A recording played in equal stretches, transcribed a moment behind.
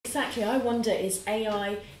exactly. I wonder, is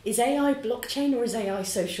AI blockchain or is AI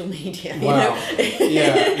social media? Wow. Is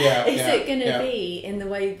it going to be in the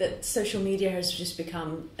way that social media has just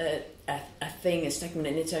become a thing, a segment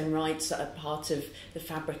in its own right, a part of the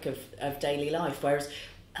fabric of daily life? Whereas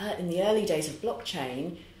in the early days of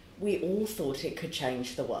blockchain, we all thought it could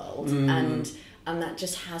change the world, and that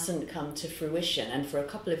just hasn't come to fruition. And for a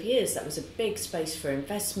couple of years, that was a big space for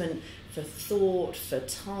investment, for thought, for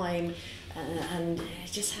time, and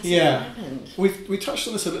it just hasn't happened. We touched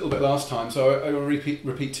on this a little bit last time, so I won't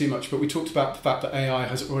repeat too much, but we talked about the fact that AI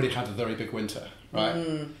has already had a very big winter,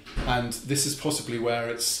 right? And this is possibly where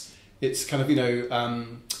it's kind of,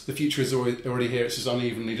 the future is already here. It's just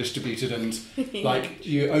unevenly distributed, and like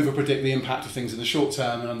you overpredict the impact of things in the short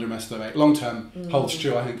term and underestimate long term. Holds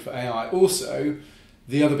true, I think, for AI. Also,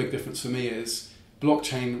 the other big difference for me is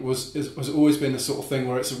blockchain has always been the sort of thing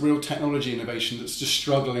where it's a real technology innovation that's just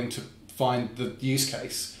struggling to find the use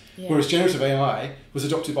case. Whereas generative AI was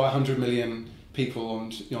adopted by 100 million people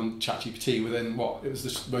on ChatGPT within it was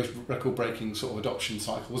the most record-breaking sort of adoption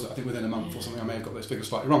cycle, was it? I think within a month or something. I may have got those figures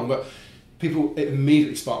slightly wrong, but it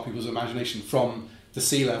immediately sparked people's imagination from the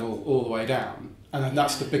sea level all the way down, and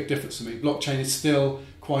that's the big difference for me. Blockchain is still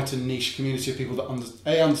quite a niche community of people that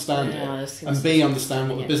understand it, and B, understand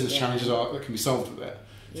what the business challenges are that can be solved with it.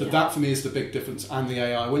 So that for me is the big difference. And the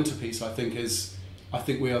AI winter piece, I think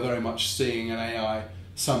we are very much seeing an AI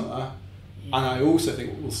summer, and I also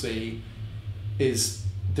think what we'll see is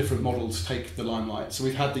different models take the limelight. So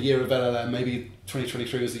we've had the year of LLM, maybe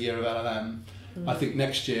 2023 was the year of LLM. I think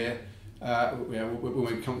next year, we'll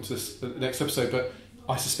maybe come to this the next episode, but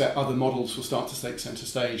I suspect other models will start to take centre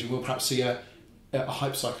stage, and we'll perhaps see a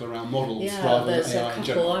hype cycle around models rather than AI in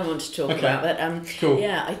general. I want to talk about that. Cool.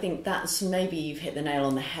 Yeah, I think that's, maybe you've hit the nail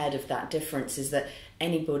on the head of that difference, is that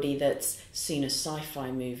anybody that's seen a sci-fi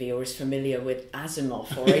movie or is familiar with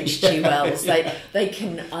Asimov or H.G. Wells, they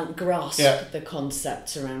can grasp the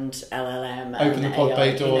concepts around LLM. Open and the pod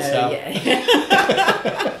bay doors down.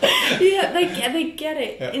 They get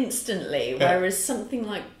it instantly. Whereas something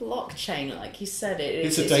like blockchain, like you said,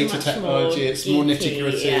 it's a data technology. It's more nitty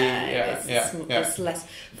gritty. It's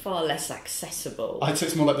far less accessible. I'd say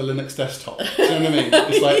it's more like the Linux desktop. Do you know what I mean?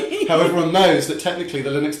 It's like how everyone knows that technically the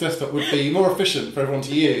Linux desktop would be more efficient for everyone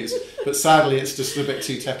to use, but sadly it's just a bit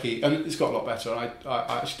too techy, and it's got a lot better. I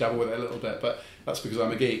actually dabble with it a little bit, but that's because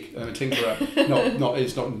I'm a geek and I'm a tinkerer.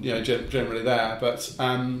 It's not generally there, but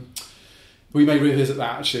we may revisit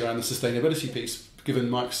that actually around the sustainability piece, given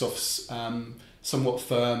Microsoft's somewhat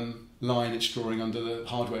firm line it's drawing under the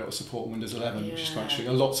hardware it will support on Windows 11, which is quite interesting.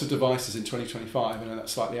 And lots of devices in 2025, I know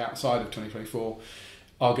that's slightly outside of 2024,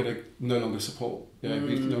 are going to no longer support, be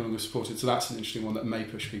no longer supported. So that's an interesting one that may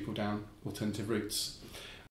push people down alternative routes.